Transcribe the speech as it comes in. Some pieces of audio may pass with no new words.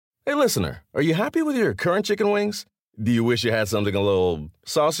Hey, listener, are you happy with your current chicken wings? Do you wish you had something a little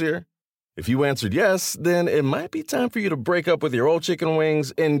saucier? If you answered yes, then it might be time for you to break up with your old chicken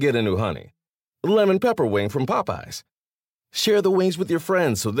wings and get a new honey. Lemon pepper wing from Popeyes. Share the wings with your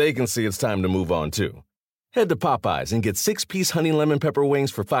friends so they can see it's time to move on too. Head to Popeyes and get 6-piece honey lemon pepper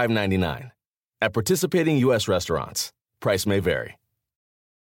wings for $5.99. At participating U.S. restaurants. Price may vary.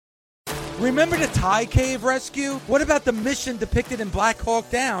 Remember the Thai cave rescue? What about the mission depicted in Black Hawk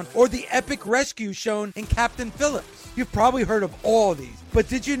Down or the epic rescue shown in Captain Phillips? You've probably heard of all these, but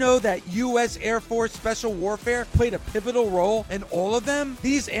did you know that U.S. Air Force Special Warfare played a pivotal role in all of them?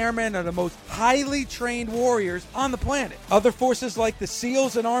 These airmen are the most highly trained warriors on the planet. Other forces like the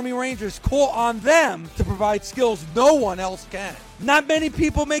SEALs and Army Rangers call on them to provide skills no one else can. Not many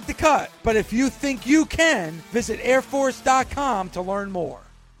people make the cut, but if you think you can, visit airforce.com to learn more.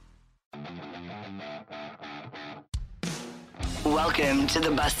 Welcome to the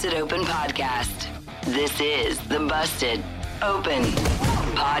Busted Open Podcast. This is the Busted Open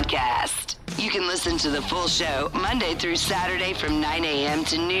Podcast. You can listen to the full show Monday through Saturday from 9 a.m.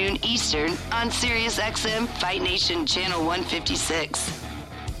 to noon Eastern on SiriusXM Fight Nation Channel 156.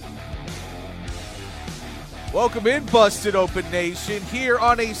 Welcome in, Busted Open Nation. Here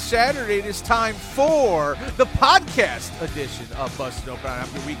on a Saturday, it is time for the podcast edition of Busted Open. I'm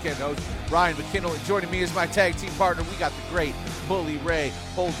your weekend host, Ryan McKinnell, and joining me is my tag team partner. We got the great Bully Ray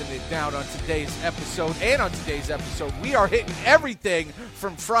holding it down on today's episode. And on today's episode, we are hitting everything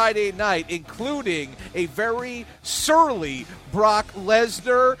from Friday night, including a very surly Brock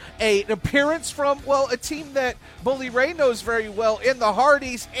Lesnar, an appearance from, well, a team that Bully Ray knows very well in the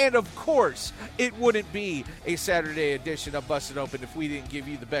Hardys, and of course, it wouldn't be a Saturday edition of Busted Open if we didn't give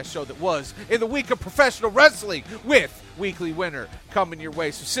you the best show that was in the week of professional wrestling with weekly winner coming your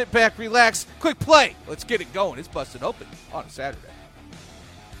way. So sit back, relax, quick play. Let's get it going. It's Busted Open on a Saturday.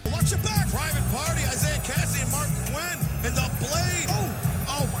 Watch your back. Private Party, Isaiah Cassidy, and Mark Quinn, and the Blade.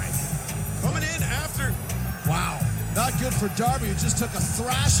 Oh my. Coming in after. Wow. Not good for Darby, who just took a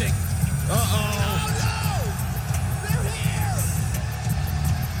thrashing. Oh, no! They're here!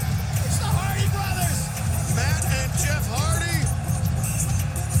 It's the Hardy Brothers! Matt and Jeff Hardy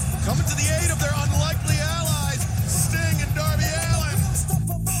coming to the aid of their unlikely allies, Sting and Darby Allin.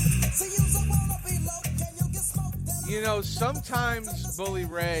 You know, sometimes, Bully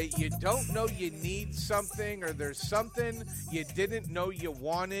Ray, you don't know you need something, or there's something you didn't know you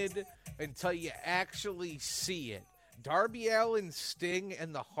wanted until you actually see it. Darby Allin, Sting,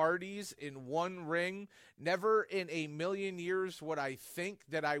 and the Hardys in one ring. Never in a million years would I think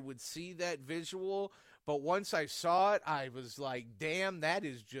that I would see that visual. But once I saw it, I was like, damn, that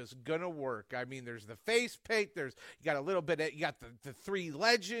is just going to work. I mean, there's the face paint. You got a little bit of, you got the three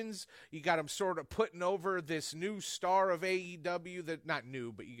legends. You got them sort of putting over this new star of AEW that, not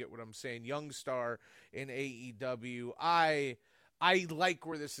new, but you get what I'm saying, young star in AEW. I like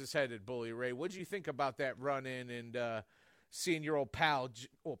where this is headed, Bully Ray. What did you think about that run-in and seeing your old pals,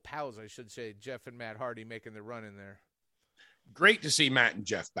 I should say, Jeff and Matt Hardy making the run in there? Great to see Matt and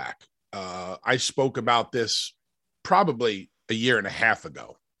Jeff back. I spoke about this probably a year and a half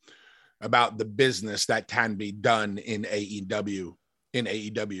ago about the business that can be done in AEW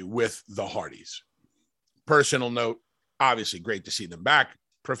with the Hardys. Personal note, obviously great to see them back.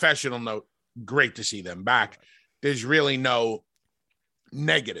 Professional note, great to see them back. There's really no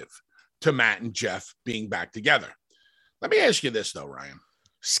negative to Matt and Jeff being back together. Let me ask you this, though, Ryan.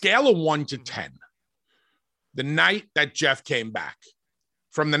 Scale of 1 to 10. The night that Jeff came back,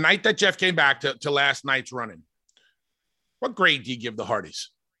 from the night that Jeff came back to last night's running, what grade do you give the Hardys?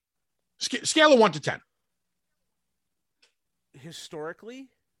 Scale of 1 to 10. Historically?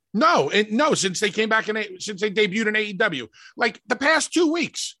 No, since they came back, since they debuted in AEW. Like the past 2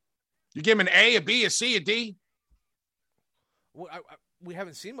 weeks. You give them an A, a B, a C, a D? Well, we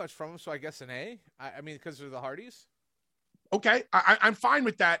haven't seen much from them, so I guess an A. I mean, because they're the Hardys. Okay, I'm fine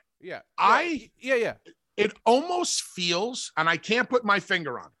with that. Yeah. Yeah. It almost feels, and I can't put my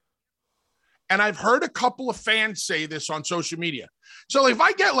finger on, and I've heard a couple of fans say this on social media. So if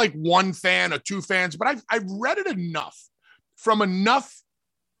I get like one fan or two fans, but I've read it enough from enough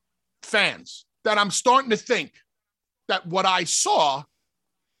fans that I'm starting to think that what I saw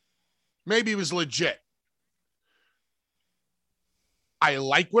maybe was legit. I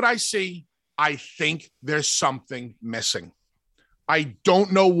like what I see. I think there's something missing. I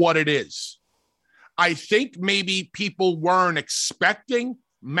don't know what it is. I think maybe people weren't expecting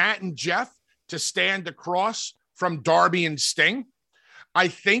Matt and Jeff to stand across from Darby and Sting. I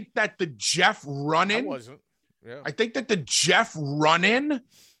think that the Jeff run-in, I think that the Jeff run-in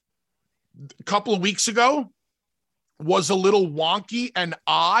a couple of weeks ago was a little wonky and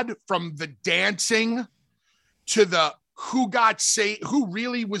odd, from the dancing to the who got saved, who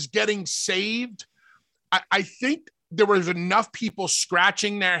really was getting saved. I think there was enough people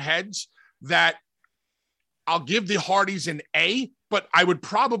scratching their heads that I'll give the Hardys an A, but I would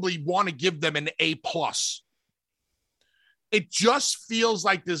probably want to give them an A+. It just feels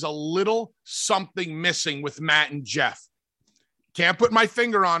like there's a little something missing with Matt and Jeff. Can't put my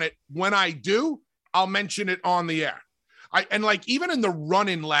finger on it. When I do, I'll mention it on the air. And like even in the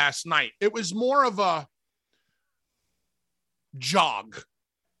run-in last night, it was more of a jog.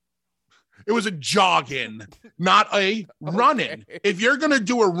 It was a jog in, not a run-in. Okay. If you're going to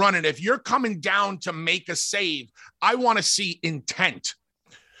do a run-in, if you're coming down to make a save, I want to see intent.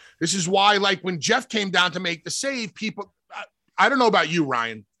 This is why, like when Jeff came down to make the save, people, I don't know about you,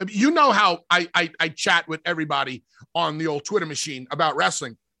 Ryan. You know how I chat with everybody on the old Twitter machine about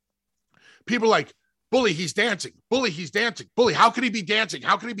wrestling. People are like, Bully, he's dancing. Bully, he's dancing. Bully, how could he be dancing?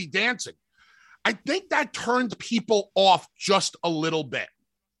 How could he be dancing? I think that turned people off just a little bit.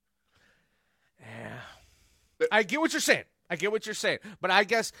 Yeah. I get what you're saying. But I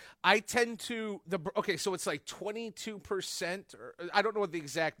guess I tend to so it's like 22%, or I don't know what the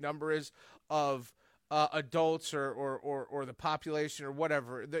exact number is of adults or the population or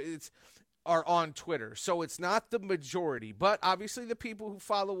whatever. Are on Twitter. So it's not the majority, but obviously the people who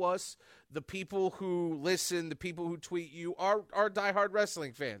follow us, the people who listen, the people who tweet you are diehard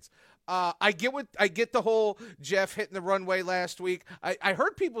wrestling fans. I get the whole Jeff hitting the runway last week. I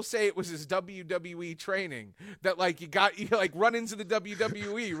heard people say it was his WWE training, that like you like run into the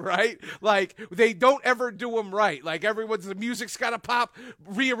WWE, right? Like they don't ever do them right. Like the music's got to pop.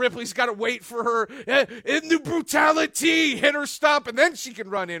 Rhea Ripley's got to wait for her in the brutality, hit her stomp, and then she can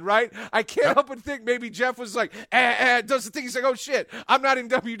run in, right? I can't help but think maybe Jeff was like, does the thing. He's like, oh shit, I'm not in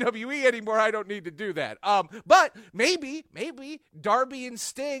WWE anymore. I don't need to do that. But maybe Darby and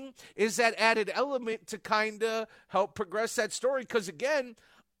Sting is that added element to kind of help progress that story. Because again,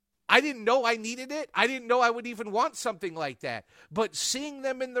 I didn't know I needed it. I didn't know I would even want something like that. But seeing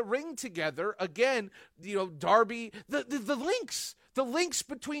them in the ring together, again, Darby, the links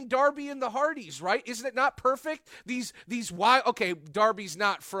between Darby and the Hardys, right? Isn't it not perfect? These why? Okay, Darby's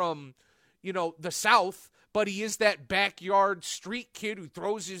not from, the South, but he is that backyard street kid who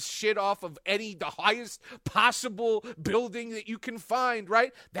throws his shit off of the highest possible building that you can find,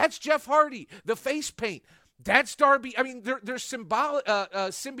 right? That's Jeff Hardy, the face paint. That's Darby. I mean, they're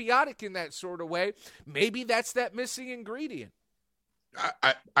symbiotic in that sort of way. Maybe that's that missing ingredient.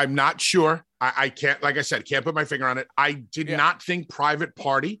 I'm not sure. I can't, like I said, can't put my finger on it. I did not think Private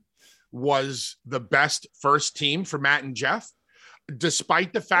Party was the best first team for Matt and Jeff.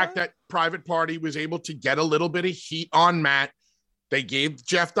 Despite the fact that Private Party was able to get a little bit of heat on Matt, they gave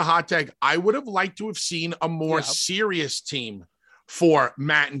Jeff the hot tag. I would have liked to have seen a more serious team for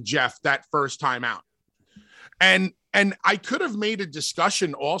Matt and Jeff that first time out. And I could have made a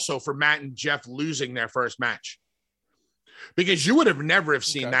discussion also for Matt and Jeff losing their first match, because you would have never have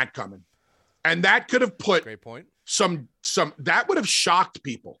seen that coming. And that could have put great point. Some that would have shocked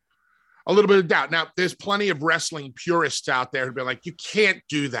people. A little bit of doubt. Now, there's plenty of wrestling purists out there who'd be like, you can't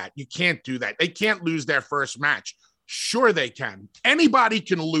do that. You can't do that. They can't lose their first match. Sure they can. Anybody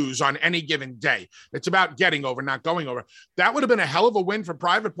can lose on any given day. It's about getting over, not going over. That would have been a hell of a win for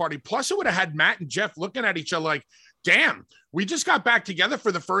Private Party. Plus, it would have had Matt and Jeff looking at each other like, damn, we just got back together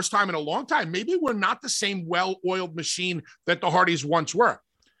for the first time in a long time. Maybe we're not the same well-oiled machine that the Hardys once were.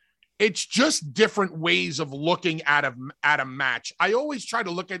 It's just different ways of looking at a match. I always try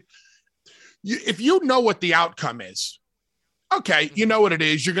to look at, if you know what the outcome is, okay, you know what it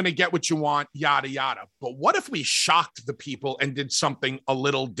is. You're going to get what you want, yada, yada. But what if we shocked the people and did something a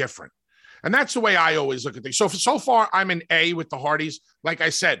little different? And that's the way I always look at things. So far, I'm an A with the Hardys. Like I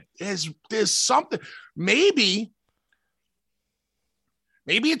said, there's something. Maybe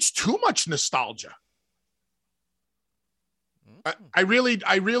it's too much nostalgia. I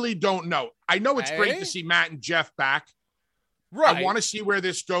really don't know. I know it's great to see Matt and Jeff back. Right. I want to see where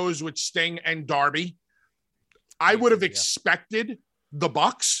this goes with Sting and Darby. I would have expected the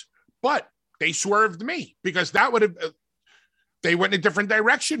Bucks, but they swerved me, because that would have they went in a different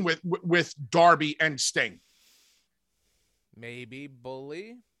direction with Darby and Sting. Maybe,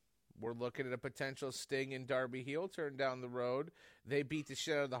 Bully, we're looking at a potential Sting and Darby heel turn down the road. They beat the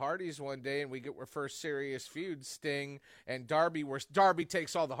shit out of the Hardys one day, and we get our first serious feud, Sting and Darby, where Darby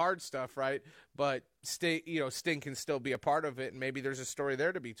takes all the hard stuff, right? But Sting can still be a part of it, and maybe there's a story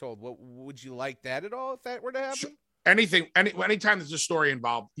there to be told. Would you like that at all if that were to happen? Sure. Anytime there's a story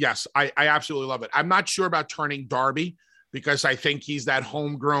involved, yes, I absolutely love it. I'm not sure about turning Darby because I think he's that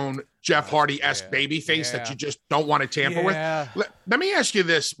homegrown Jeff Hardy-esque babyface that you just don't want to tamper with. Let me ask you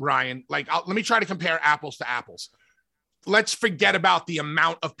this, Ryan. Let me try to compare apples to apples. Let's forget about the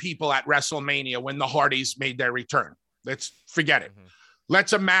amount of people at WrestleMania when the Hardys made their return. Let's forget it.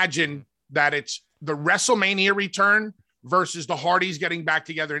 Let's imagine that it's the WrestleMania return versus the Hardys getting back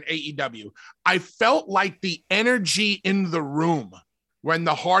together in AEW. I felt like the energy in the room when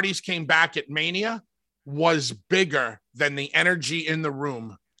the Hardys came back at Mania was bigger than the energy in the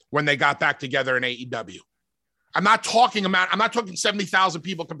room when they got back together in AEW. I'm not talking 70,000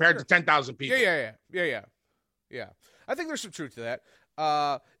 people compared to 10,000 people. Yeah. I think there's some truth to that.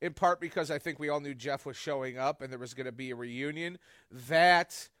 In part because I think we all knew Jeff was showing up and there was going to be a reunion.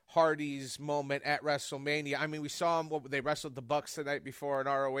 That Hardy's moment at WrestleMania. I mean, we saw them. They wrestled the Bucks the night before in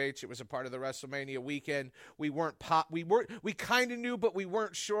ROH. It was a part of the WrestleMania weekend. We kind of knew, but we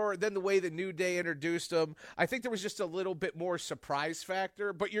weren't sure. Then the way the New Day introduced them, I think there was just a little bit more surprise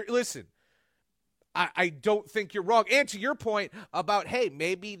factor. But listen, I don't think you're wrong. And to your point about, hey,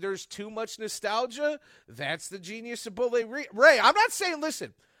 maybe there's too much nostalgia. That's the genius of Bully Ray. I'm not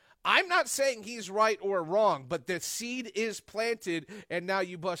saying he's right or wrong, but the seed is planted, and now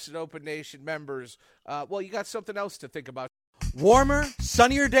you Busted Open Nation members, you got something else to think about. Warmer,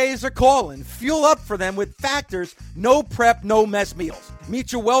 sunnier days are calling. Fuel up for them with Factor's no prep, no mess meals.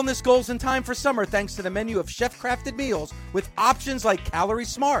 Meet your wellness goals in time for summer thanks to the menu of chef-crafted meals with options like Calorie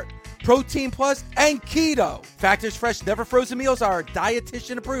Smart, Protein Plus, and Keto. Factor's fresh, never frozen meals are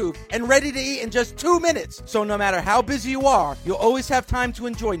dietitian approved and ready to eat in just 2 minutes. So no matter how busy you are, you'll always have time to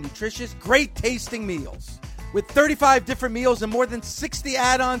enjoy nutritious, great tasting meals. With 35 different meals and more than 60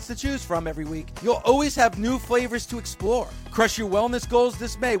 add-ons to choose from every week, you'll always have new flavors to explore. Crush your wellness goals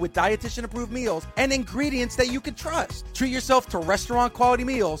this May with dietitian-approved meals and ingredients that you can trust. Treat yourself to restaurant-quality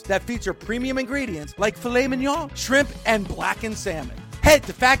meals that feature premium ingredients like filet mignon, shrimp, and blackened salmon. Head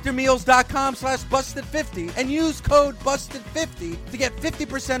to factormeals.com/busted50 and use code busted50 to get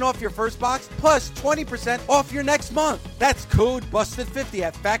 50% off your first box plus 20% off your next month. That's code busted50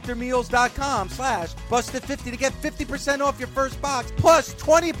 at factormeals.com/busted50 to get 50% off your first box plus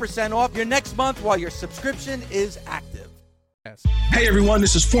 20% off your next month while your subscription is active. Hey everyone,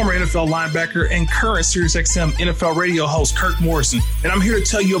 this is former NFL linebacker and current SiriusXM NFL radio host Kirk Morrison, and I'm here to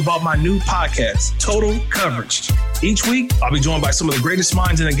tell you about my new podcast, Total Coverage. Each week, I'll be joined by some of the greatest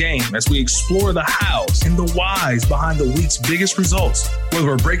minds in the game as we explore the hows and the whys behind the week's biggest results. Whether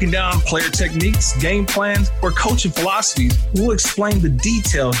we're breaking down player techniques, game plans, or coaching philosophies, we'll explain the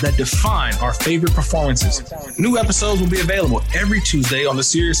details that define our favorite performances. New episodes will be available every Tuesday on the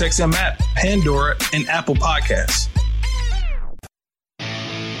SiriusXM app, Pandora, and Apple Podcasts.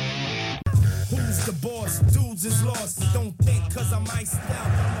 Who's the boss? Dudes is lost. Don't think cause I'm iced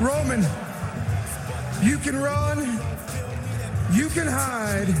out. Roman, you can run, you can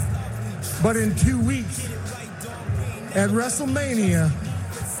hide, but in 2 weeks at WrestleMania,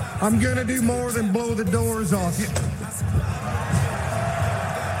 I'm gonna do more than blow the doors off you.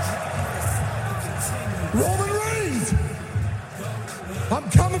 Roman Reigns, I'm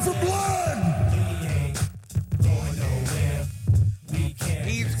coming for blood.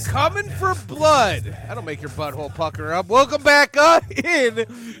 He's coming for blood. That'll make your butthole pucker up. Welcome back in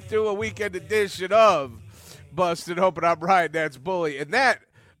to a weekend edition of Busted Open. I'm Ryan, that's Bully. And that,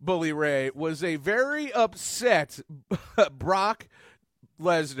 Bully Ray, was a very upset Brock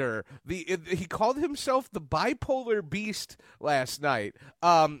Lesnar. He called himself the bipolar beast last night.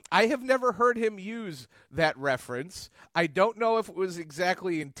 I have never heard him use that reference. I don't know if it was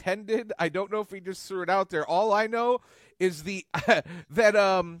exactly intended. I don't know if he just threw it out there. All I know is that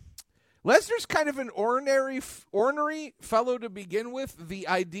Lesnar's kind of an ornery fellow to begin with. The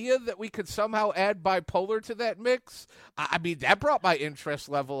idea that we could somehow add bipolar to that mix, I mean, that brought my interest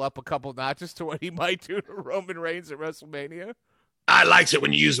level up a couple notches to what he might do to Roman Reigns at WrestleMania. I likes it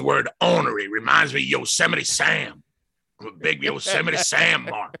when you use the word ornery. Reminds me of Yosemite Sam. I'm a big Yosemite Sam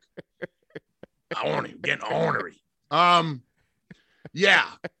mark. Getting ornery. Yeah,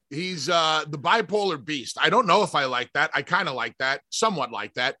 he's the bipolar beast. I don't know if I like that. I kind of like that, somewhat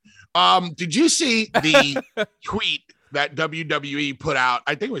like that. Did you see the tweet that WWE put out?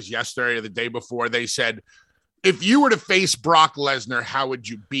 I think it was yesterday or the day before. They said, if you were to face Brock Lesnar, how would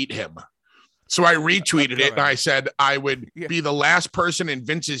you beat him? So I retweeted it, and I said I would be the last person in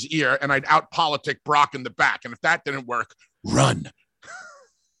Vince's ear, and I'd out-politic Brock in the back. And if that didn't work, run.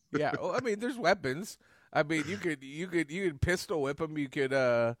 Yeah, well, I mean, there's weapons. I mean, you could pistol whip him. You could,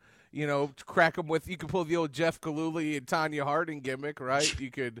 crack him with. You could pull the old Jeff Gillooly and Tanya Harding gimmick, right? You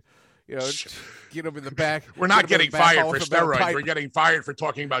could, get him in the back. We're not getting fired for steroids. We're getting fired for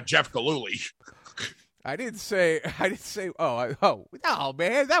talking about Jeff Gillooly. I didn't say. Oh, no,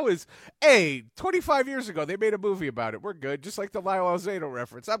 man. That was 25 years ago. They made a movie about it. We're good. Just like the Lyle Alzado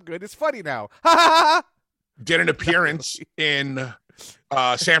reference. I'm good. It's funny now. Ha ha ha. Did an appearance in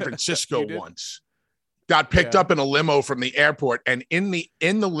San Francisco once. Got picked up in a limo from the airport, and in the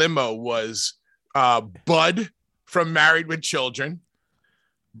limo was Bud from Married with Children,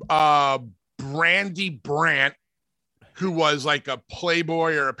 Brandy Brandt, who was like a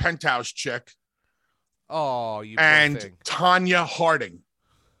Playboy or a Penthouse chick. Oh, you and thing. Tanya Harding.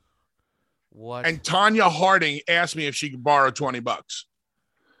 What? And Tanya Harding asked me if she could borrow $20.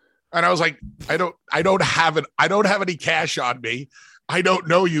 And I was like, I don't have any cash on me. I don't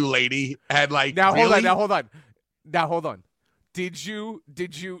know you, lady. And like, now really? hold on. Did you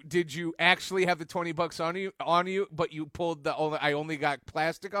actually have the $20 on you, but you pulled I only got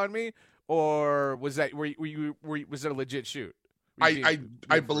plastic on me, or was that was it a legit shoot? I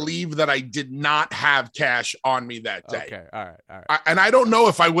believe that I did not have cash on me that day. Okay, all right. And I don't know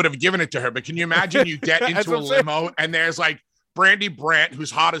if I would have given it to her, but can you imagine you get into a limo and there's like Brandy Brandt,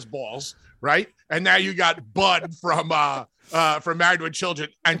 who's hot as balls, right? And now you got Bud from Married with Children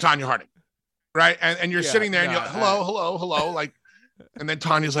and Tanya Harding, right? And you're sitting there and you're like, hello, like, and then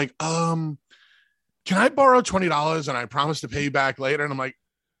Tanya's like, can I borrow $20 and I promise to pay you back later? And I'm like,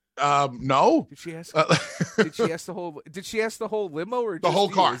 no. Did she ask? Did she ask the whole limo or the whole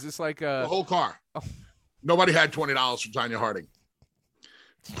car? Is this like the whole car? Oh. Nobody had $20 from Tanya Harding.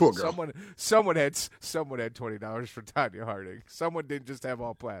 Poor girl. Someone had $20 for Tanya Harding. Someone didn't just have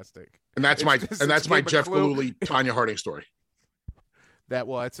all plastic. And that's my Jeff Gillooly Tanya Harding story.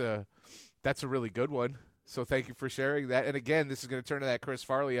 That's a really good one. So thank you for sharing that. And again, this is going to turn to that Chris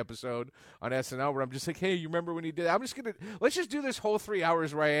Farley episode on SNL where I'm just like, hey, you remember when he did that? Let's just do this whole 3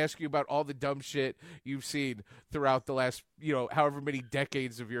 hours where I ask you about all the dumb shit you've seen throughout the last, however many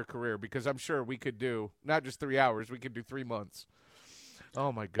decades of your career, because I'm sure we could do not just 3 hours, we could do 3 months.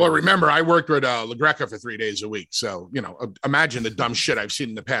 Oh my God. Well, remember, I worked with LaGreca for 3 days a week. So, imagine the dumb shit I've seen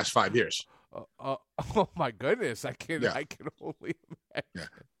in the past 5 years. Oh my goodness. I can only imagine. Yeah.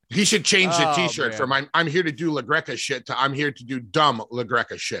 He should change the T-shirt from I'm here to do LaGreca shit to I'm here to do dumb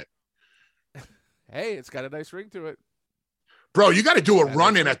LaGreca shit. Hey, it's got a nice ring to it. Bro, you got to do a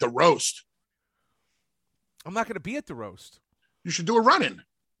run-in at the roast. I'm not going to be at the roast. You should do a run-in.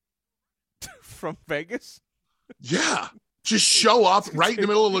 From Vegas? Yeah. Just show up right in the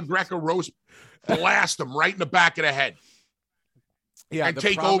middle of LaGreca roast, blast them right in the back of the head. Yeah, and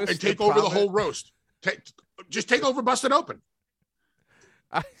take over the whole roast. Just take over Busted Open.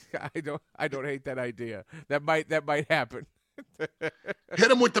 I don't hate that idea. That might happen.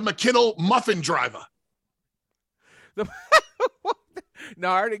 Hit him with the McKinnell muffin driver. No,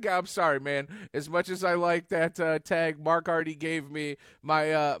 I'm sorry, man. As much as I like that tag, Mark already gave me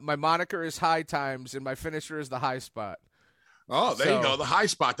my moniker is High Times and my finisher is the High Spot. Oh, there you go. The high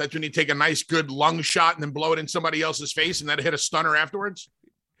spot. That's when you take a nice, good lung shot and then blow it in somebody else's face and then hit a stunner afterwards.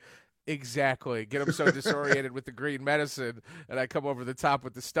 Exactly. Get them so disoriented with the green medicine, and I come over the top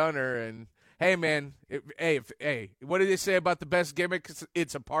with the stunner. And hey, man, what did they say about the best gimmick?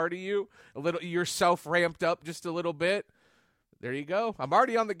 It's a part of you. You're self-ramped up just a little bit. There you go. I'm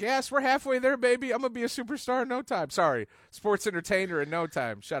already on the gas. We're halfway there, baby. I'm gonna be a superstar in no time. Sorry, sports entertainer in no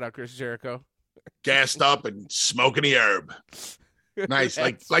time. Shout out Chris Jericho. Gassed up and smoking the herb. Nice,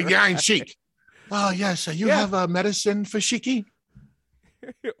 like Iron Sheik. Oh yes, you have a medicine for Sheiky?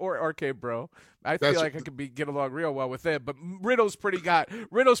 or RK Bro. I feel like I could get along real well with it, but Riddle's pretty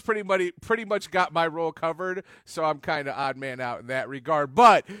much got my role covered, so I'm kind of odd man out in that regard.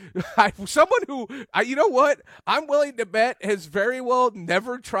 But someone who, you know what, I'm willing to bet has very well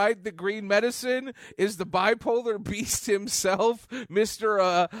never tried the green medicine is the bipolar beast himself,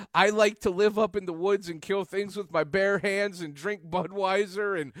 Mr. I like to live up in the woods and kill things with my bare hands and drink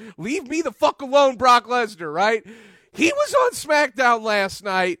Budweiser and leave me the fuck alone, Brock Lesnar, right? He was on SmackDown last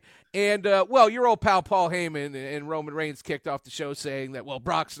night. And, your old pal Paul Heyman and Roman Reigns kicked off the show saying that,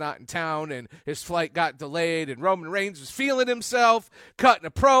 Brock's not in town and his flight got delayed and Roman Reigns was feeling himself, cutting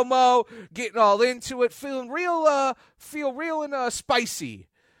a promo, getting all into it, feeling real and spicy,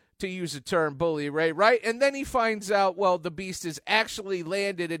 to use the term, Bully Ray, right? And then he finds out, the Beast has actually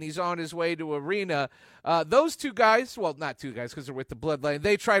landed and he's on his way to Arena. Those two guys, not two guys because they're with the Bloodline,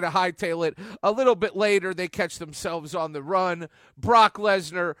 they try to hightail it. A little bit later, they catch themselves on the run. Brock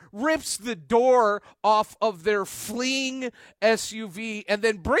Lesnar rips the door off of their fleeing SUV and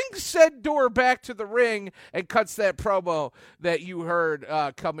then brings said door back to the ring and cuts that promo that you heard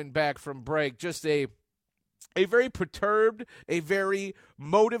coming back from break. Just a a very perturbed, a very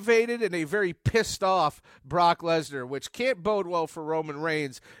motivated, and a very pissed off Brock Lesnar, which can't bode well for Roman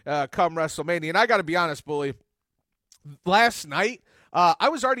Reigns come WrestleMania. And I got to be honest, Bully, last night, I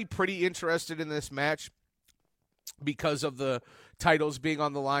was already pretty interested in this match because of the titles being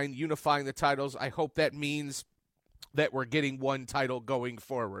on the line, unifying the titles. I hope that means that we're getting one title going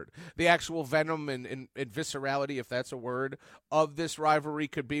forward. The actual venom and viscerality, if that's a word, of this rivalry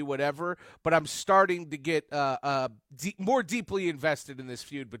could be whatever, but I'm starting to get more deeply invested in this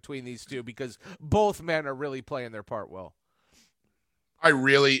feud between these two because both men are really playing their part well. I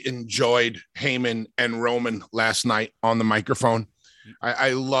really enjoyed Heyman and Roman last night on the microphone.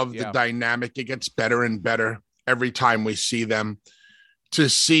 I love the dynamic. It gets better and better every time we see them. To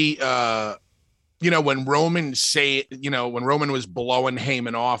see, when Roman when Roman was blowing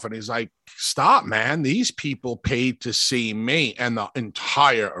Heyman off and he's like, stop, man, these people paid to see me. And the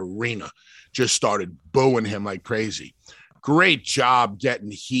entire arena just started booing him like crazy. Great job getting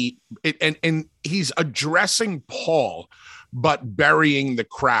heat. And he's addressing Paul, but burying the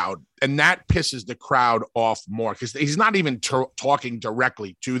crowd. And that pisses the crowd off more because he's not even talking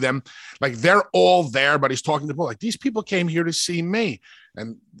directly to them. Like they're all there, but he's talking to Paul. Like these people came here to see me.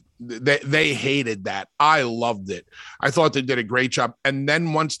 And they hated that. I loved it. I thought they did a great job. And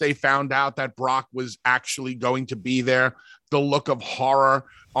then once they found out that Brock was actually going to be there, the look of horror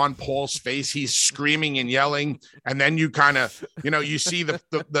on Paul's face, he's screaming and yelling. And then you kind of, you see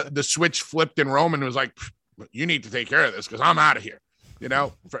the switch flipped and Roman was like, you need to take care of this because I'm out of here.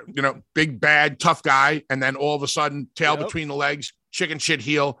 Big, bad, tough guy. And then all of a sudden, tail between the legs, chicken shit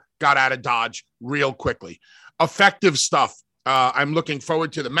heel, got out of Dodge real quickly. Effective stuff. I'm looking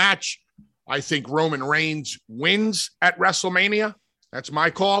forward to the match. I think Roman Reigns wins at WrestleMania. That's my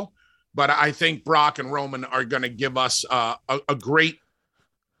call. But I think Brock and Roman are going to give us a great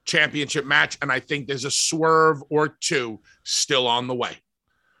championship match. And I think there's a swerve or two still on the way.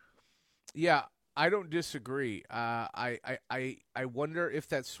 Yeah, I don't disagree. I wonder if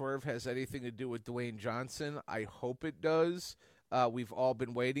that swerve has anything to do with Dwayne Johnson. I hope it does. We've all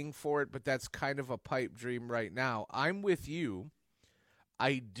been waiting for it, but that's kind of a pipe dream right now. I'm with you.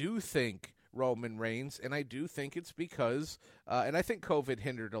 I do think Roman Reigns, and I do think it's because, and I think COVID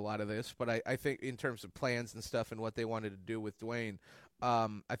hindered a lot of this, but I think in terms of plans and stuff and what they wanted to do with Dwayne,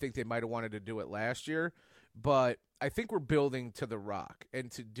 I think they might have wanted to do it last year, but I think we're building to The Rock.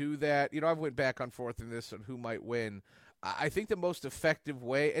 And to do that, I went back and forth in this on who might win. I think the most effective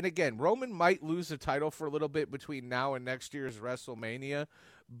way, and again, Roman might lose the title for a little bit between now and next year's WrestleMania,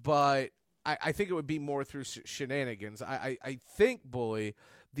 but I think it would be more through shenanigans. I think, Bully,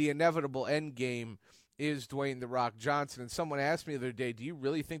 the inevitable end game is Dwayne "The Rock" Johnson. And someone asked me the other day, do you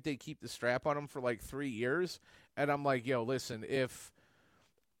really think they keep the strap on him for like 3 years? And I'm like, yo, listen, if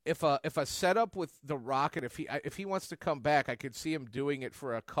a setup with The Rock, and if he wants to come back, I could see him doing it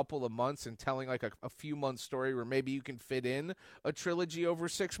for a couple of months and telling like a few months story where maybe you can fit in a trilogy over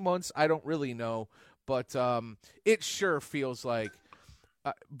 6 months. I don't really know, but it sure feels like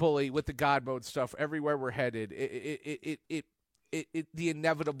Bully with the God mode stuff. Everywhere we're headed, the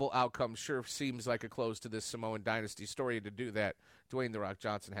inevitable outcome sure seems like a close to this Samoan dynasty story. And to do that, Dwayne "The Rock"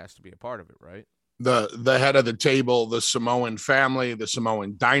 Johnson has to be a part of it, right? The head of the table, the Samoan family, the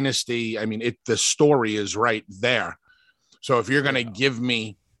Samoan dynasty. I mean, the story is right there. So if you're going to give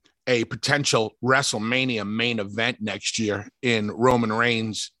me a potential WrestleMania main event next year in Roman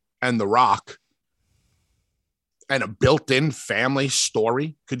Reigns and The Rock and a built-in family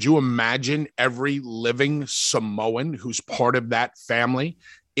story, could you imagine every living Samoan who's part of that family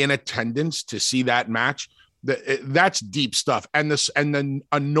in attendance to see that match? That's deep stuff. And the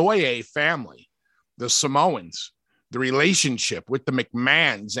Anoa'i family, the Samoans, the relationship with the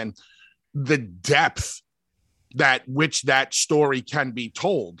McMahons, and the depth which that story can be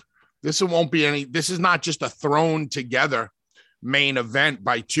told. This is not just a thrown together main event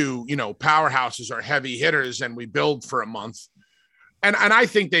by two, powerhouses or heavy hitters and we build for a month. And I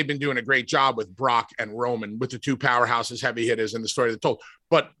think they've been doing a great job with Brock and Roman, with the two powerhouses, heavy hitters, and the story they told.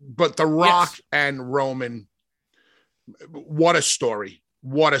 But The Rock and Roman, what a story.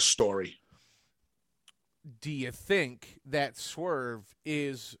 What a story. Do you think that swerve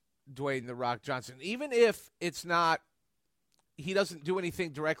is Dwayne "The Rock" Johnson? Even if it's not, he doesn't do anything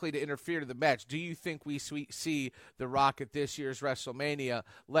directly to interfere to the match, do you think we see The Rock at this year's WrestleMania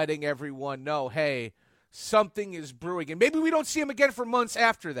letting everyone know, hey, something is brewing? And maybe we don't see him again for months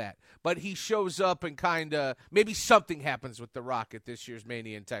after that, but he shows up and kind of, maybe something happens with The Rock at this year's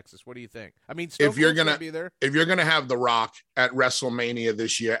Mania in Texas. What do you think? I mean, if you're going to be there, if you're going to have The Rock at WrestleMania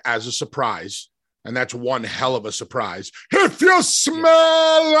this year as a surprise, and that's one hell of a surprise. If you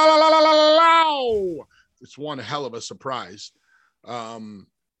smell it's one hell of a surprise.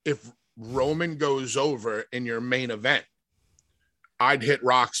 If Roman goes over in your main event, I'd hit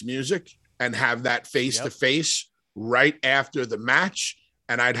Rock's music and have that face-to-face right after the match,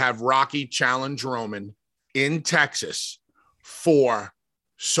 and I'd have Rocky challenge Roman in Texas for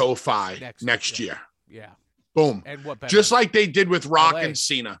SoFi next year. Yeah. Boom. And what better? Just like they did with Rock LA. and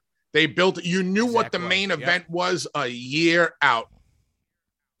Cena. They built it. You knew what the main event was a year out.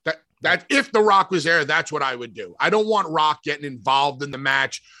 That if The Rock was there, that's what I would do. I don't want Rock getting involved in the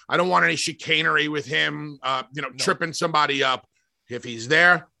match. I don't want any chicanery with him, tripping somebody up. If he's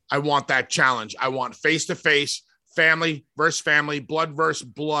there, I want that challenge. I want face-to-face, family versus family, blood versus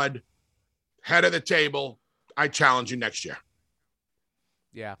blood, head of the table. I challenge you next year.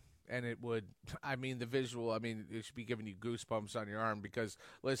 Yeah. And it would, the visual, it should be giving you goosebumps on your arm because,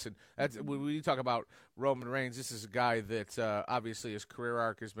 listen, that's when you talk about Roman Reigns, this is a guy that obviously his career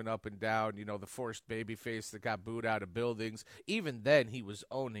arc has been up and down, the forced babyface that got booed out of buildings. Even then, he was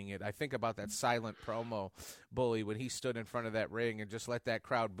owning it. I think about that silent promo, Bully, when he stood in front of that ring and just let that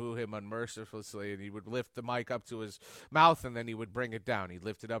crowd boo him unmercifully, and he would lift the mic up to his mouth and then he would bring it down. He'd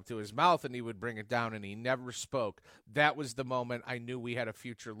lift it up to his mouth and he would bring it down, and he never spoke. That was the moment I knew we had a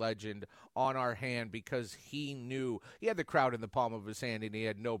future legend on our hand because he knew he had the crowd in the palm of his hand and he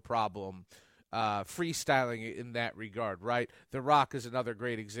had no problem freestyling in that regard, right? The Rock is another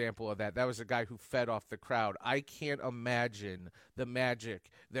great example of that. That was a guy who fed off the crowd. I can't imagine the magic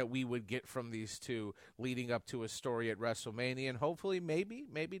that we would get from these two leading up to a story at WrestleMania, and hopefully maybe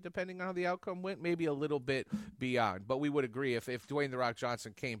depending on how the outcome went, maybe a little bit beyond. But we would agree if Dwayne The Rock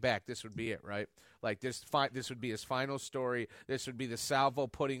Johnson came back, this would be it, right? Like this would be his final story. This would be the salvo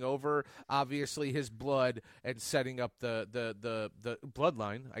putting over, obviously, his blood and setting up the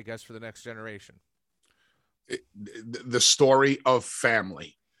bloodline, I guess, for the next generation. The story of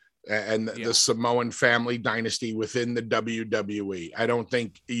family and the Samoan family dynasty within the WWE. I don't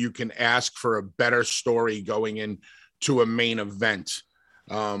think you can ask for a better story going into a main event.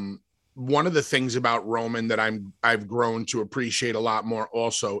 One of the things about Roman that I've grown to appreciate a lot more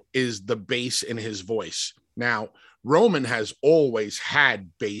also is the bass in his voice. Now, Roman has always had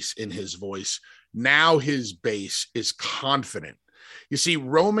bass in his voice. Now his bass is confident. You see,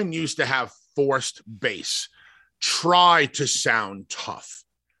 Roman used to have forced bass, try to sound tough,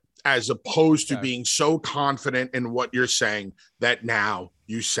 as opposed to being so confident in what you're saying that now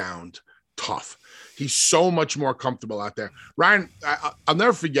you sound tough. He's so much more comfortable out there. Ryan, I'll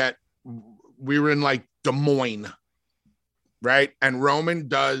never forget, we were in like Des Moines, right? And Roman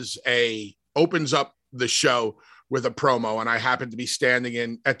opens up the show with a promo, and I happened to be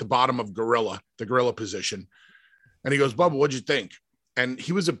standing at the bottom of the gorilla position. And he goes, Bubba, what'd you think? And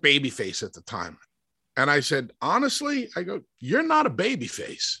he was a babyface at the time. And I said, honestly, I go, you're not a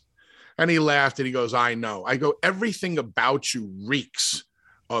babyface. And he laughed and he goes, I know. I go, everything about you reeks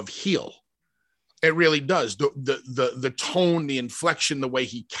of heel. It really does. The tone, the inflection, the way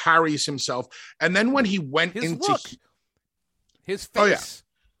he carries himself. And then when he went into his face. Oh,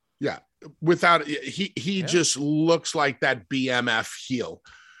 yeah. Without he just looks like that BMF heel.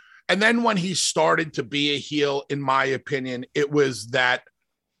 And then when he started to be a heel, in my opinion, it was that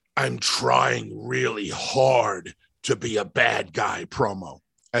I'm trying really hard to be a bad guy promo,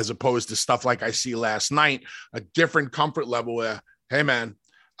 as opposed to stuff like I see last night, a different comfort level where, hey man,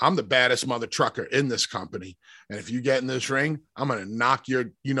 I'm the baddest mother trucker in this company. And if you get in this ring, I'm going to knock your,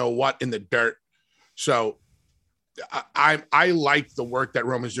 you know what, in the dirt. So I like the work that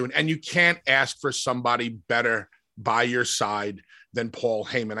Roman's doing, and you can't ask for somebody better by your side than Paul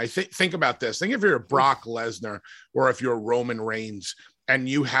Heyman. I think about this. Think if you're a Brock Lesnar or if you're Roman Reigns and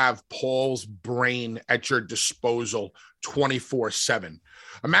you have Paul's brain at your disposal 24/7.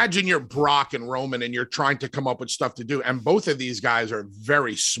 Imagine you're Brock and Roman and you're trying to come up with stuff to do. And both of these guys are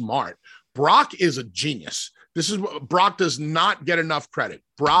very smart. Brock is a genius. Brock does not get enough credit.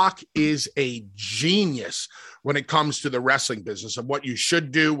 Brock is a genius when it comes to the wrestling business of what you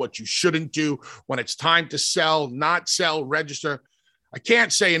should do, what you shouldn't do, when it's time to sell, not sell, register. I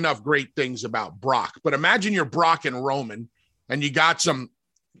can't say enough great things about Brock, but imagine you're Brock and Roman and you got some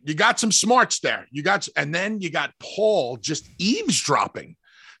smarts there. And then you got Paul just eavesdropping,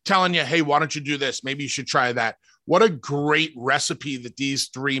 telling you, hey, why don't you do this? Maybe you should try that. What a great recipe that these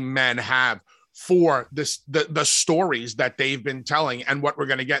three men have for this, the stories that they've been telling and what we're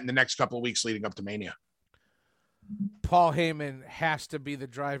going to get in the next couple of weeks leading up to Mania. Paul Heyman has to be the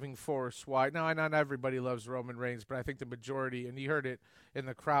driving force. Why? Now, not everybody loves Roman Reigns, but I think the majority, and you heard it in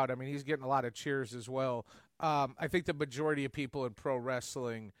the crowd, I mean, he's getting a lot of cheers as well. I think the majority of people in pro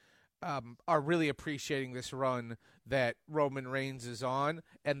wrestling are really appreciating this run that Roman Reigns is on,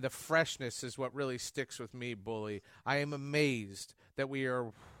 and the freshness is what really sticks with me, Bully. I am amazed that we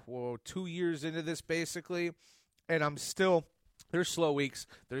are 2 years into this basically, and I'm still – there's slow weeks.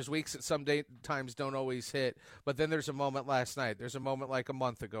 There's weeks that sometimes don't always hit, but then there's a moment last night. There's a moment like a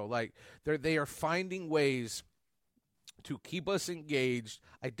month ago. Like they are finding ways to keep us engaged.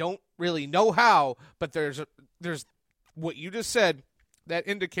 I don't really know how, but there's what you just said, that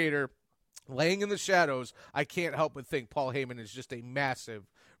indicator laying in the shadows. I can't help but think Paul Heyman is just a massive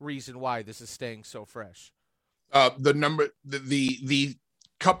reason why this is staying so fresh. The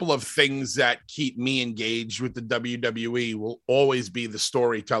couple of things that keep me engaged with the WWE will always be the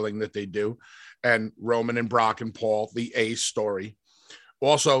storytelling that they do, and Roman and Brock and Paul, the A story.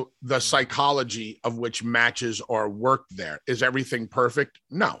 Also, the psychology of which matches are worked there. Is everything perfect?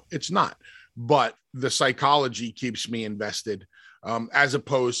 No, it's not. But the psychology keeps me invested, as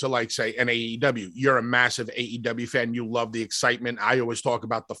opposed to, like, say, an AEW. You're a massive AEW fan. You love the excitement. I always talk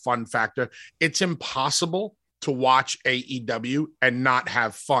about the fun factor. It's impossible to watch AEW and not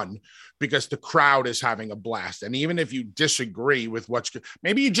have fun because the crowd is having a blast. And even if you disagree with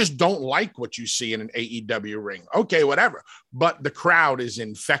maybe you just don't like what you see in an AEW ring. Okay, whatever. But the crowd is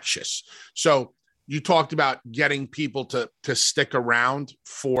infectious. So you talked about getting people to stick around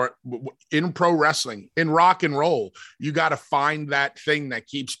in pro wrestling, in rock and roll. You got to find that thing that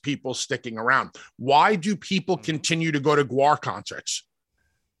keeps people sticking around. Why do people continue to go to GWAR concerts?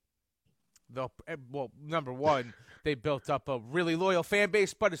 Well, number one, they built up a really loyal fan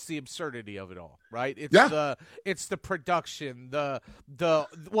base, but it's the absurdity of it all, right? It's the production,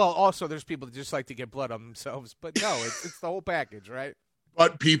 also there's people that just like to get blood on themselves, but no, it's the whole package, right?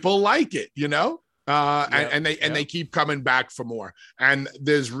 But people like it, and they keep coming back for more. And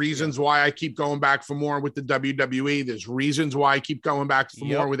there's reasons why I keep going back for more with the WWE. There's reasons why I keep going back for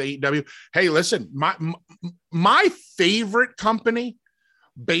more with AEW. Hey, listen, my favorite company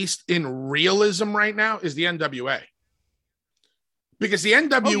based in realism right now is the NWA, because the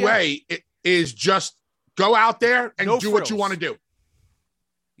NWA is just go out there and do what you want to do.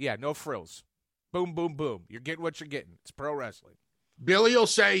 Yeah, no frills. Boom, boom, boom. You're getting what you're getting. It's pro wrestling. Billy will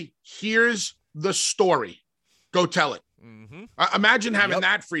say, here's the story. Go tell it. Mm-hmm. Imagine having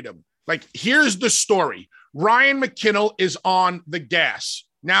that freedom. Like, here's the story. Ryan McKinnell is on the gas.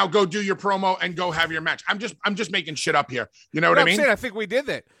 Now go do your promo and go have your match. I'm just making shit up here. You know what I mean? I think we did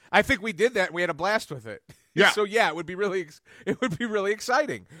that. We had a blast with it. Yeah. So it would be really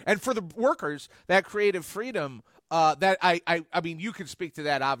exciting. And for the workers, that creative freedom, that I mean, you can speak to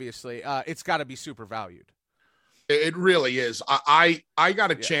that. Obviously, it's got to be super valued. It really is. I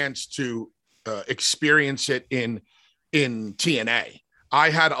got a chance to experience it in TNA. I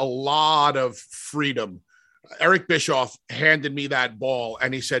had a lot of freedom. Eric Bischoff handed me that ball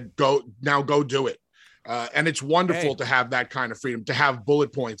and he said, go do it. And it's wonderful to have that kind of freedom, to have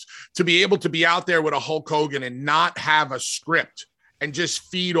bullet points, to be able to be out there with a Hulk Hogan and not have a script and just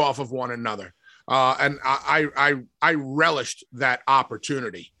feed off of one another. And I relished that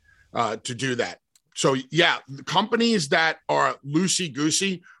opportunity to do that. So the companies that are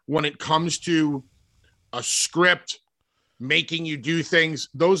loosey-goosey when it comes to a script, making you do things,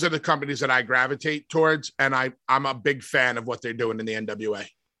 those are the companies that I gravitate towards, and I'm a big fan of what they're doing in the NWA.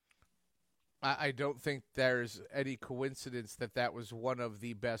 I don't think there's any coincidence that was one of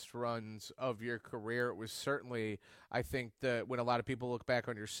the best runs of your career. It was certainly, I think, when a lot of people look back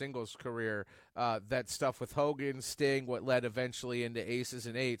on your singles career, that stuff with Hogan, Sting, what led eventually into Aces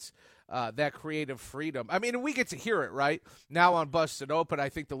and Eights, that creative freedom. I mean, we get to hear it right now on Busted Open. I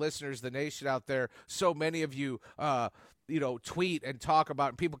think the listeners, the nation out there, so many of you, tweet and talk about,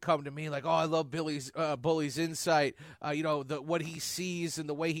 and people come to me like, oh, I love Bully's insight. What he sees and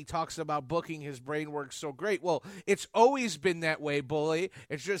the way he talks about booking, his brain works so great. Well, it's always been that way, Bully.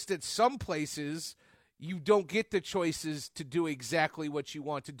 It's just that some places you don't get the choices to do exactly what you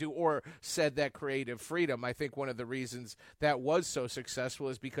want to do, or said that creative freedom. I think one of the reasons that was so successful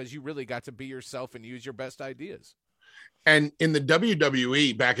is because you really got to be yourself and use your best ideas. And in the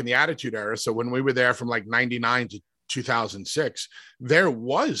WWE back in the Attitude Era, so when we were there from like 99 to 2006, there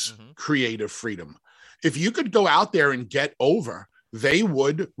was creative freedom. If you could go out there and get over, they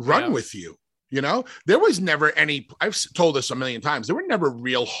would run with you. There was never any, I've told this a million times, there were never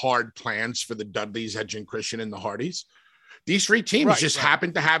real hard plans for the Dudleys, Edge and Christian, and the Hardys. These three teams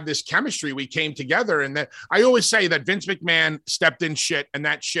happened to have this chemistry. We came together, and that I always say that Vince McMahon stepped in shit, and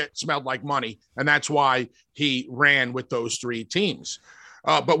that shit smelled like money. And that's why he ran with those three teams.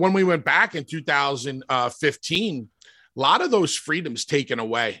 But when we went back in 2015, a lot of those freedoms taken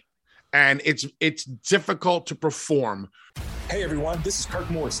away, and it's difficult to perform. Hey everyone, this is Kirk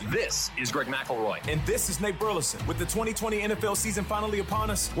Morrison. This is Greg McElroy. And this is Nate Burleson. With the 2020 NFL season finally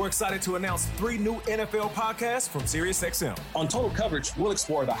upon us, we're excited to announce 3 new NFL podcasts from SiriusXM. On Total Coverage, we'll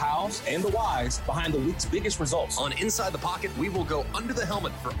explore the hows and the whys behind the week's biggest results. On Inside the Pocket, we will go under the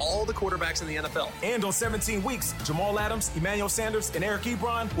helmet for all the quarterbacks in the NFL. And on 17 Weeks, Jamal Adams, Emmanuel Sanders, and Eric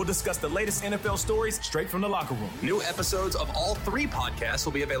Ebron will discuss the latest NFL stories straight from the locker room. New episodes of all 3 podcasts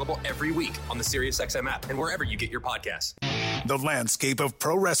will be available every week on the SiriusXM app and wherever you get your podcasts. The landscape of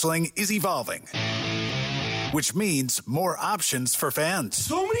pro wrestling is evolving, which means more options for fans.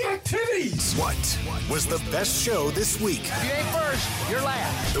 So many activities! What was the best show this week? If you ain't first, you're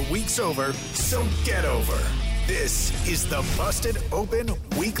last. The week's over, so get over. This is the Busted Open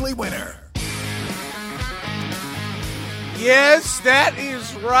Weekly Winner. Yes, that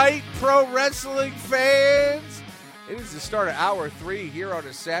is right, pro wrestling fans. It is the start of Hour 3 here on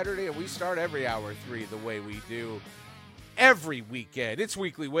a Saturday, and we start every Hour 3 the way we do every weekend. It's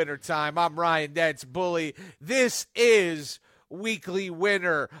Weekly Winner time. I'm Ryan Dentz, Bully. This is Weekly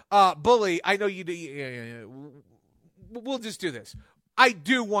Winner. Bully, I know you do. We'll just do this. I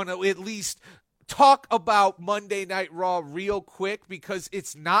do want to at least talk about Monday Night Raw real quick because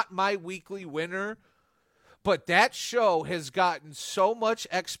it's not my Weekly Winner. But that show has gotten so much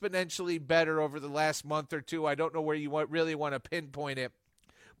exponentially better over the last month or two. I don't know where you really want to pinpoint it.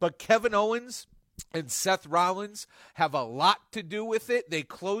 But Kevin Owens and Seth Rollins have a lot to do with it. They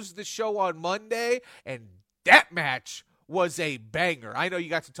closed the show on Monday, and that match was a banger. I know you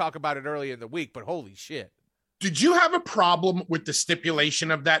got to talk about it early in the week, but holy shit. Did you have a problem with the stipulation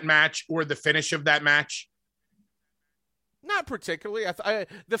of that match or the finish of that match? Not particularly.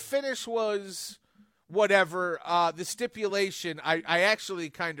 The finish was whatever. The stipulation I actually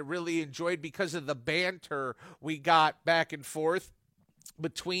kind of really enjoyed because of the banter we got back and forth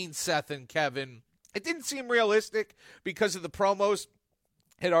between Seth and Kevin. It didn't seem realistic because of the promos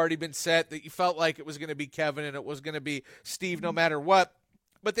had already been set that you felt like it was going to be Kevin and it was going to be Steve no matter what.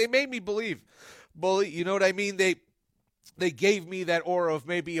 But they made me believe, Bully, you know what I mean? They gave me that aura of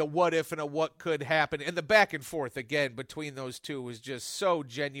maybe a what if and a what could happen. And the back and forth, again, between those two was just so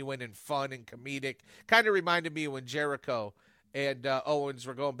genuine and fun and comedic. Kind of reminded me when Jericho and Owens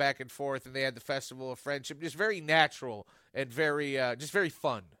were going back and forth and they had the Festival of Friendship. Just very natural and very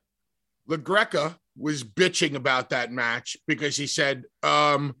fun. LaGreca was bitching about that match because he said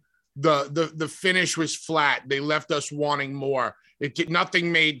the finish was flat. They left us wanting more.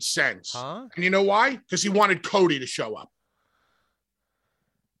 Nothing made sense. Huh? And you know why? Because he wanted Cody to show up.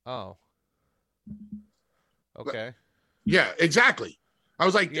 Oh. Okay. Yeah, exactly. I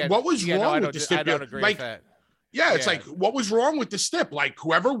was like, what was wrong with the stip? I don't agree with that. Yeah, it's like, what was wrong with the stip? Like,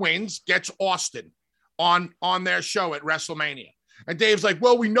 whoever wins gets Austin on their show at WrestleMania. And Dave's like,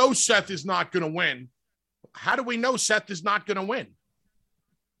 well, we know Seth is not going to win. How do we know Seth is not going to win?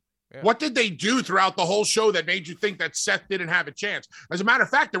 Yeah. What did they do throughout the whole show that made you think that Seth didn't have a chance? As a matter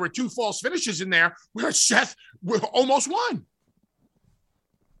of fact, there were 2 false finishes in there where Seth almost won.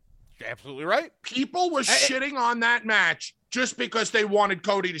 Absolutely right. People were shitting on that match just because they wanted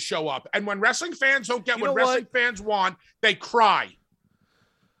Cody to show up. And when wrestling fans don't get what wrestling fans want, they cry.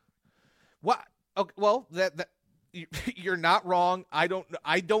 What? Okay, well, you're not wrong. I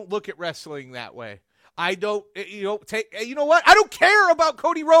don't look at wrestling that way. I don't, you know what? I don't care about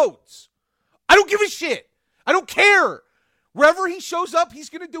Cody Rhodes. I don't give a shit. I don't care. Wherever he shows up, he's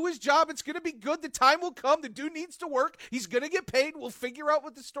going to do his job. It's going to be good. The time will come. The dude needs to work. He's going to get paid. We'll figure out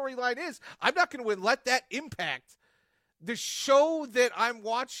what the storyline is. I'm not going to let that impact the show that I'm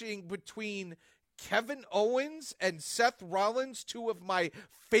watching between Kevin Owens and Seth Rollins, 2 of my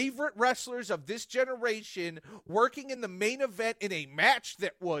favorite wrestlers of this generation, working in the main event in a match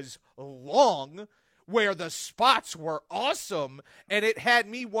that was long, where the spots were awesome, and it had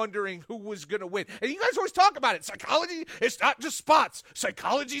me wondering who was going to win. And you guys always talk about it. Psychology, it's not just spots.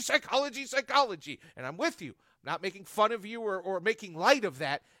 Psychology, psychology, psychology. And I'm with you. I'm not making fun of you or making light of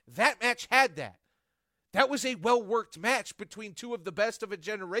that. That match had that. That was a well-worked match between 2 of the best of a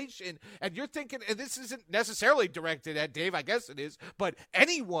generation. And you're thinking, and this isn't necessarily directed at Dave, I guess it is, but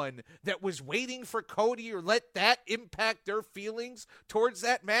anyone that was waiting for Cody or let that impact their feelings towards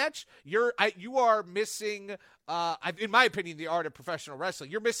that match, you are missing, in my opinion, the art of professional wrestling.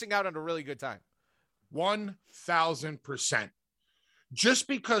 You're missing out on a really good time. 1,000%. Just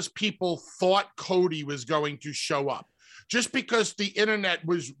because people thought Cody was going to show up, just because the internet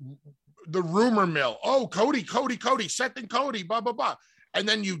was the rumor mill. Oh, Cody, Seth and Cody, blah, blah, blah. And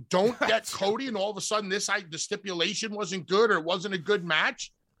then you don't get Cody and all of a sudden the stipulation wasn't good or it wasn't a good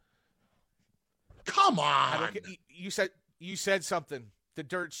match. Come on. You said something. The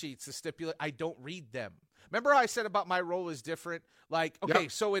dirt sheets, the stipulation. I don't read them. Remember how I said about my role is different? Like, okay,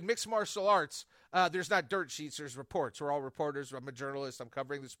 so in mixed martial arts, there's not dirt sheets, there's reports. We're all reporters. I'm a journalist. I'm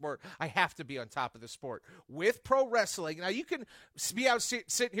covering the sport. I have to be on top of the sport. With pro wrestling, now you can be out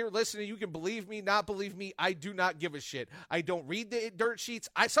sitting here listening. You can believe me, not believe me. I do not give a shit. I don't read the dirt sheets.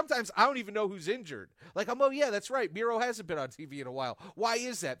 Sometimes I don't even know who's injured. Like, oh, yeah, that's right. Miro hasn't been on TV in a while. Why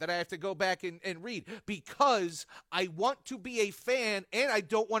is that I have to go back and read? Because I want to be a fan, and I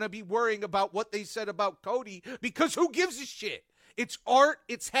don't want to be worrying about what they said about Cody, because who gives a shit? It's art.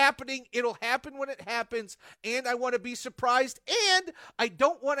 It's happening. It'll happen when it happens. And I want to be surprised. And I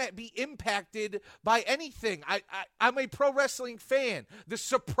don't want to be impacted by anything. I'm a pro wrestling fan. The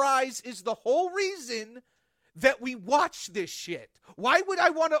surprise is the whole reason that we watch this shit. Why would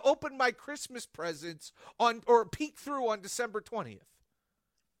I want to open my Christmas presents or peek through on December 20th?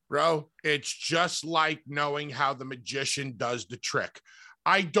 Bro, it's just like knowing how the magician does the trick.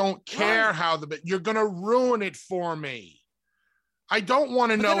 I don't care how you're going to ruin it for me. I don't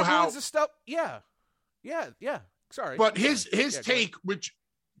want to know how the stuff. Yeah. Sorry. But his take, which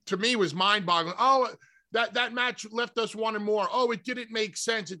to me was mind boggling. Oh, that match left us wanting more. Oh, it didn't make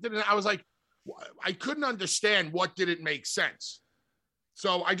sense. It didn't. I was like, I couldn't understand what didn't make sense.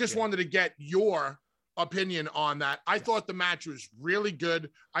 So I just wanted to get your opinion on that. I thought the match was really good.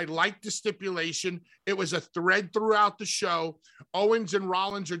 I liked the stipulation. It was a thread throughout the show. Owens and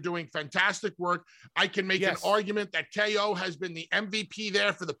Rollins are doing fantastic work. I can make an argument that KO has been the MVP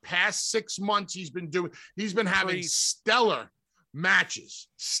there for the past 6 months. He's been having stellar matches.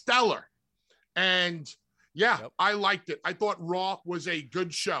 Stellar. And I liked it. I thought Raw was a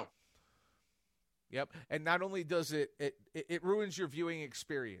good show. Yep. And not only does it ruins your viewing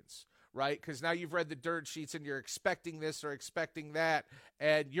experience, right? Because now you've read the dirt sheets and you're expecting this or expecting that,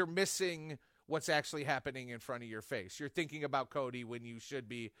 and you're missing what's actually happening in front of your face. You're thinking about Cody when you should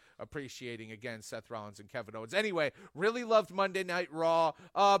be appreciating, again, Seth Rollins and Kevin Owens. Anyway, really loved Monday Night Raw.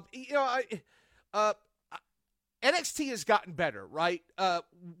 NXT has gotten better, right?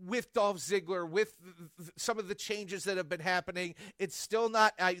 With Dolph Ziggler, with some of the changes that have been happening. It's still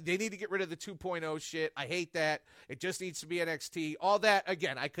not, they need to get rid of the 2.0 shit. I hate that. It just needs to be NXT. All that,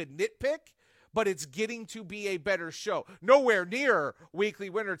 again, I could nitpick, but it's getting to be a better show. Nowhere near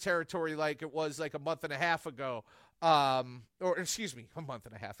weekly winner territory like it was like a month and a half ago. A month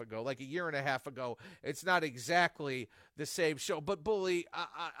and a half ago, like a year and a half ago. It's not exactly the same show. But, Bully,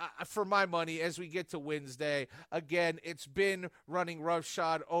 for my money, as we get to Wednesday, again, it's been running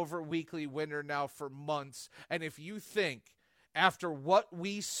roughshod over weekly winner now for months. And if you think, after what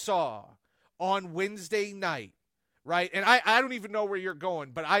we saw on Wednesday night, right, and I don't even know where you're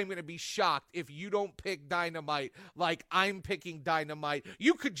going, but I'm going to be shocked if you don't pick Dynamite like I'm picking Dynamite.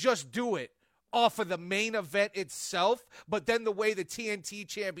 You could just do it off of the main event itself, but then the way the TNT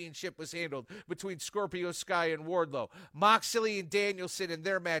Championship was handled between Scorpio Sky and Wardlow, Moxley and Danielson in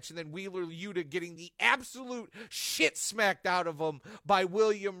their match, and then Wheeler Yuta getting the absolute shit smacked out of them by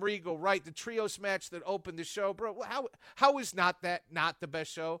William Regal, right? The trios match that opened the show. Bro, how is not the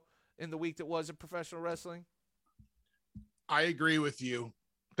best show in the week that was in professional wrestling? I agree with you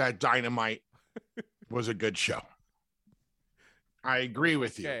that Dynamite was a good show. I agree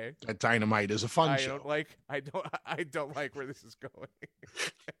with you that Dynamite is a fun show. I don't like where this is going.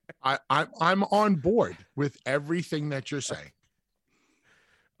 I'm on board with everything that you're saying.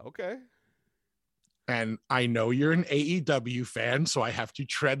 Okay. And I know you're an AEW fan, so I have to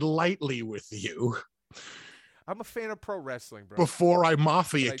tread lightly with you. I'm a fan of pro wrestling, bro. Before I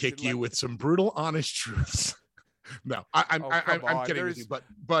mafia kick you with some brutal, honest truths. No, I'm kidding with you,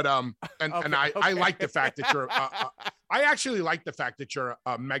 but I like the fact that you're. I actually like the fact that you're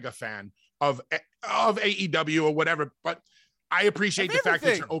a mega fan of AEW or whatever. But I appreciate the fact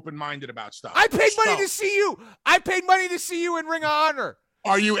that you're open minded about stuff. I paid money to see you. I paid money to see you in Ring of Honor.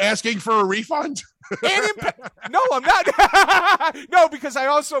 Are you asking for a refund? No, I'm not. No, because I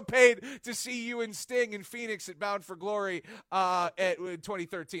also paid to see you and Sting in Phoenix at Bound for Glory at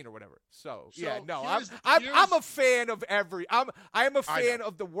 2013 or whatever. So I'm a fan of I am a fan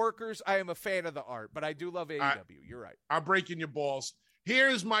of the workers. I am a fan of the art, but I do love AEW. You're right. I'm breaking your balls.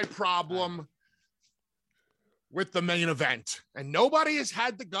 Here's my problem with the main event, and nobody has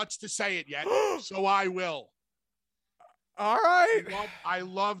had the guts to say it yet, so I will. All right. I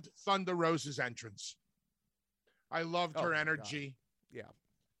loved Thunder Rosa's entrance. I loved her energy. God. Yeah.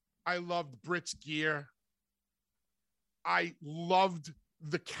 I loved Britt's gear. I loved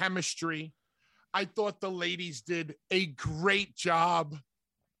the chemistry. I thought the ladies did a great job,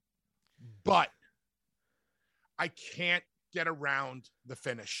 but I can't get around the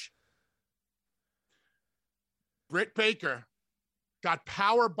finish. Britt Baker got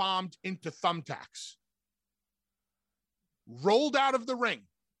power bombed into thumbtacks. rolled out of the ring,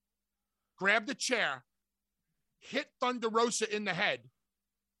 grabbed a chair, hit Thunder Rosa in the head,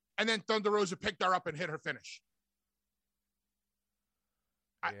 and then Thunder Rosa picked her up and hit her finish.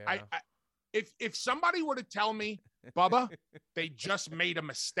 Yeah. If somebody were to tell me, Bubba, they just made a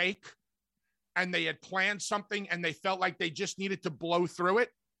mistake and they had planned something and they felt like they just needed to blow through it,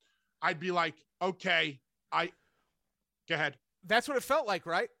 I'd be like, okay, go ahead. That's what it felt like,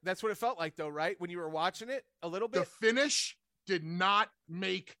 right? That's what it felt like, though, right? When you were watching it a little bit? The finish did not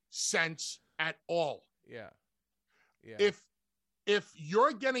make sense at all. Yeah. If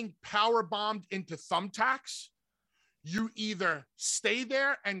you're getting power bombed into thumbtacks, you either stay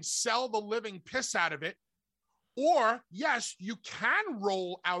there and sell the living piss out of it, or yes, you can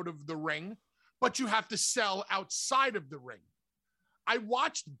roll out of the ring, but you have to sell outside of the ring. I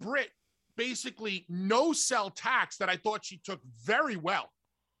watched Britt basically no sell tacks that I thought she took very well,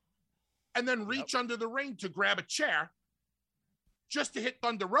 and then reach under the ring to grab a chair just to hit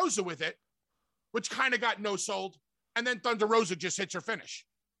Thunder Rosa with it, which kind of got no sold. And then Thunder Rosa just hits her finish.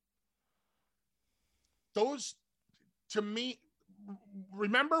 Those, to me,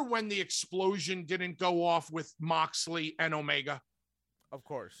 remember when the explosion didn't go off with Moxley and Omega? Of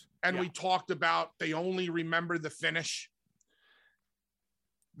course. And we talked about they only remember the finish.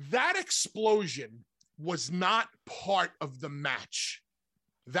 That explosion was not part of the match.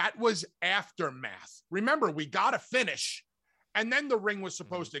 That was aftermath. Remember, we got a finish, and then the ring was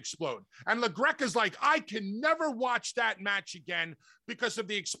supposed to explode. And LaGreca's like, I can never watch that match again because of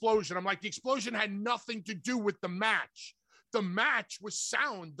the explosion. I'm like, the explosion had nothing to do with the match. The match was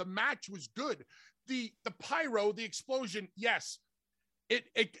sound. The match was good. The pyro, the explosion, yes, it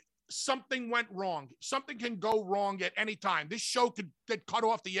something went wrong. Something can go wrong at any time. This show could get cut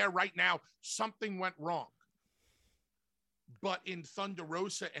off the air right now. Something went wrong. But in Thunder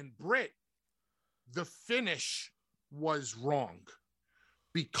Rosa and Britt, the finish was wrong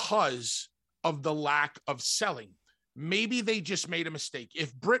because of the lack of selling. Maybe they just made a mistake.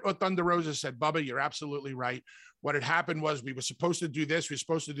 If Britt or Thunder Rosa said, Bubba, you're absolutely right. What had happened was we were supposed to do this. We were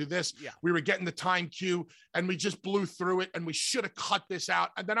supposed to do this. Yeah. We were getting the time cue and we just blew through it and we should have cut this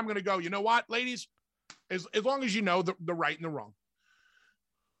out. And then I'm going to go, you know what, ladies, as long as you know the right and the wrong,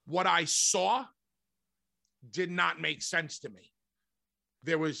 what I saw did not make sense to me.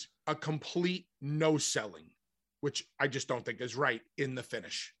 There was a complete no selling, which I just don't think is right in the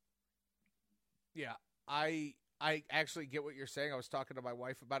finish. Yeah, I actually get what you're saying. I was talking to my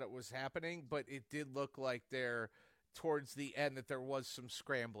wife about it was happening, but it did look like towards the end that there was some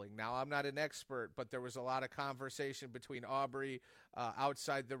scrambling. Now, I'm not an expert, but there was a lot of conversation between Aubrey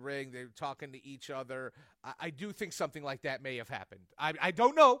outside the ring. They were talking to each other. I do think something like that may have happened. I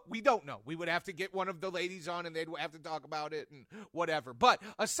don't know. We don't know. We would have to get one of the ladies on and they'd have to talk about it and whatever. But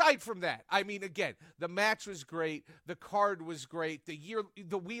aside from that, I mean, again, the match was great. The card was great.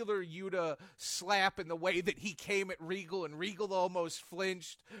 The Wheeler Yuta slap and the way that he came at Regal and Regal almost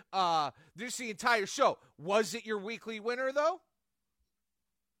flinched. This the entire show. Was it your weekly winner, though?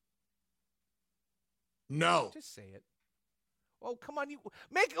 No. Just say it. Oh, come on.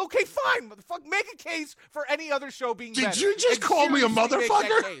 Okay, fine. Motherfucker, make a case for any other show being better. Did you just call me a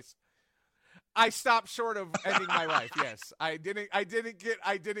motherfucker? I stopped short of ending my life. Yes. I didn't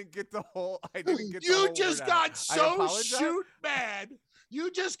get the whole You just got so shoot mad.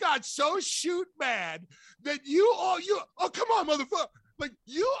 You just got so shoot mad that oh come on, motherfucker. Like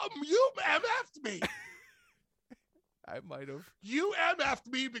you MF'd me. I might have. You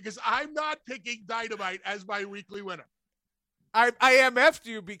MF'd me because I'm not picking Dynamite as my weekly winner. I MF'd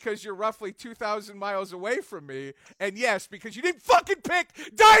you because you're roughly 2,000 miles away from me. And yes, because you didn't fucking pick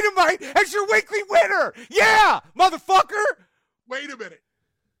Dynamite as your weekly winner. Yeah, motherfucker. Wait a minute.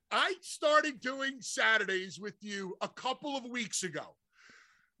 I started doing Saturdays with you a couple of weeks ago.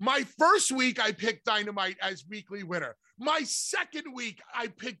 My first week, I picked Dynamite as weekly winner. My second week, I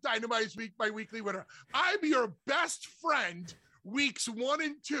picked Dynamite as my weekly winner. I'm your best friend weeks 1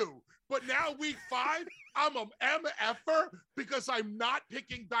 and 2. But now week 5, I'm an MFer because I'm not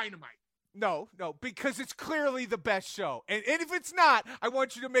picking Dynamite. No, because it's clearly the best show. And if it's not, I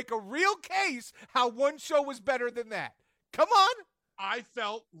want you to make a real case how one show was better than that. Come on. I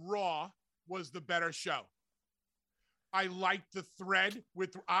felt Raw was the better show. I liked the thread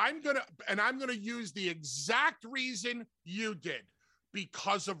I'm gonna use the exact reason you did,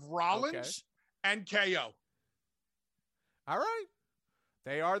 because of Rollins and KO. All right.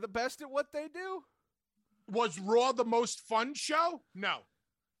 They are the best at what they do. Was Raw the most fun show? No.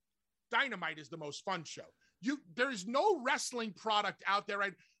 Dynamite is the most fun show. There's no wrestling product out there,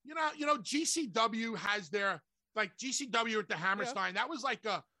 right? You know, GCW has their, like GCW at the Hammerstein. Yeah. That was like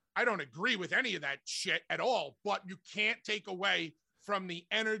I don't agree with any of that shit at all, but you can't take away from the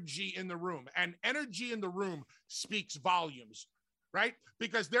energy in the room. And energy in the room speaks volumes, right?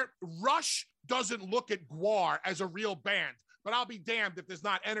 Because Rush doesn't look at GWAR as a real band, but I'll be damned if there's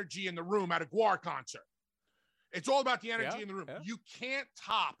not energy in the room at a GWAR concert. It's all about the energy in the room. Yeah. You can't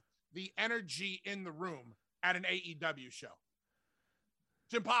top the energy in the room at an AEW show.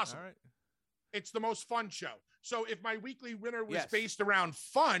 It's impossible. All right. It's the most fun show. So if my weekly winner was based around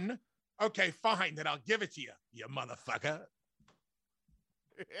fun, okay, fine, then I'll give it to you, you motherfucker.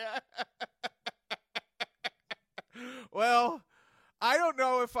 Well, I don't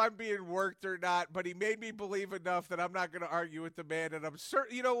know if I'm being worked or not, but he made me believe enough that I'm not going to argue with the man. And I'm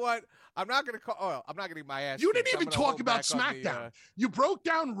certain, you know what? I'm not going to call. Oh, I'm not going to get my ass. You didn't even talk about SmackDown. You broke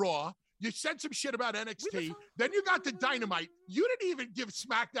down Raw. You said some shit about NXT. Then you got to Dynamite. You didn't even give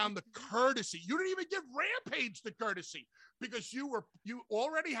SmackDown the courtesy. You didn't even give Rampage the courtesy because you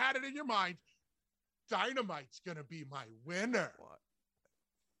already had it in your mind. Dynamite's going to be my winner. What?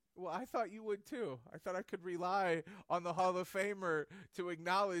 Well, I thought you would too. I thought I could rely on the Hall of Famer to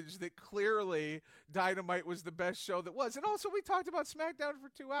acknowledge that clearly Dynamite was the best show that was. And also we talked about SmackDown for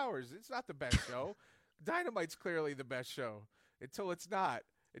 2 hours. It's not the best show. Dynamite's clearly the best show until it's not.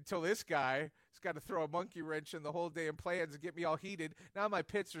 Until this guy has got to throw a monkey wrench in the whole damn plans and get me all heated. Now my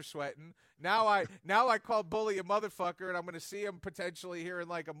pits are sweating. Now I call Bully a motherfucker, and I'm going to see him potentially here in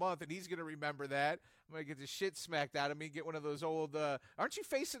like a month, and he's going to remember that. I'm going to get the shit smacked out of me, get one of those old aren't you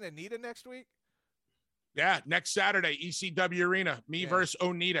facing Anita next week? Yeah, next Saturday, ECW Arena. Me versus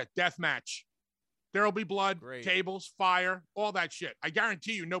Onita, death match. There'll be blood, tables, fire, all that shit. I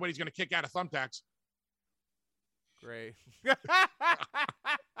guarantee you nobody's going to kick out of Thumbtacks. Great.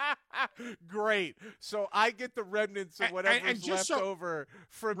 Great. So I get the remnants of whatever's left over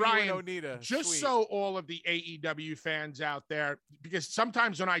from Ryan, you and Onita. Just Sweet. So all of the AEW fans out there, because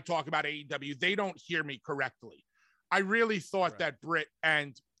sometimes when I talk about AEW, they don't hear me correctly. I really thought that Britt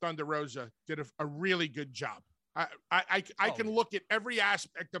and Thunder Rosa did a really good job. I can look at every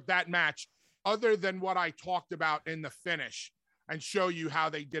aspect of that match other than what I talked about in the finish and show you how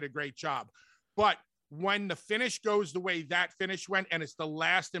they did a great job. But when the finish goes the way that finish went, and it's the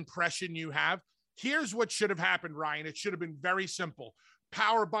last impression you have, here's what should have happened, Ryan. It should have been very simple.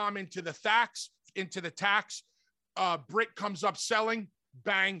 Powerbomb into the tacks. Britt comes up selling,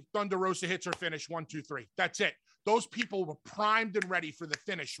 bang, Thunder Rosa hits her finish, 1, 2, 3. That's it. Those people were primed and ready for the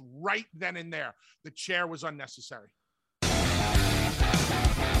finish right then and there. The chair was unnecessary.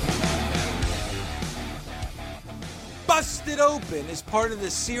 Busted Open is part of the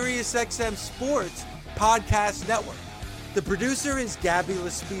SiriusXM Sports Podcast Network. The producer is Gabby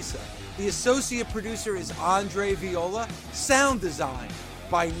Laspisa. The associate producer is Andre Viola. Sound design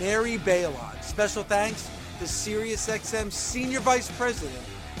by Neri Balon. Special thanks to SiriusXM Senior Vice President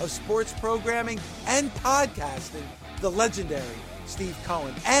of Sports Programming and Podcasting, the legendary Steve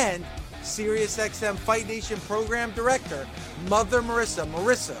Cohen, and SiriusXM Fight Nation Program Director, Mother Marissa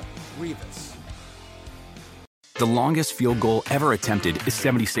Rivas. The longest field goal ever attempted is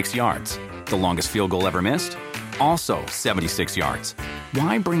 76 yards. The longest field goal ever missed? Also 76 yards.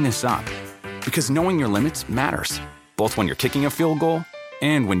 Why bring this up? Because knowing your limits matters, both when you're kicking a field goal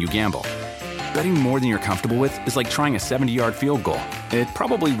and when you gamble. Betting more than you're comfortable with is like trying a 70-yard field goal. It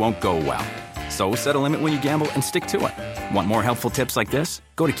probably won't go well. So set a limit when you gamble and stick to it. Want more helpful tips like this?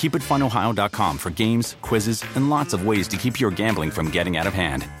 Go to keepitfunohio.com for games, quizzes, and lots of ways to keep your gambling from getting out of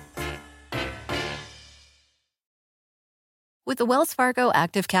hand. With the Wells Fargo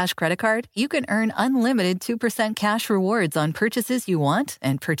Active Cash Credit Card, you can earn unlimited 2% cash rewards on purchases you want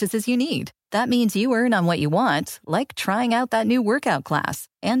and purchases you need. That means you earn on what you want, like trying out that new workout class,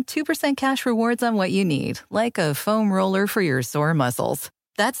 and 2% cash rewards on what you need, like a foam roller for your sore muscles.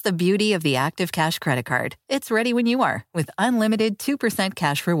 That's the beauty of the Active Cash Credit Card. It's ready when you are, with unlimited 2%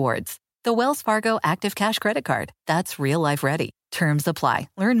 cash rewards. The Wells Fargo Active Cash Credit Card. That's real life ready. Terms apply.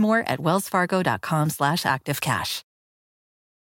 Learn more at wellsfargo.com/activecash.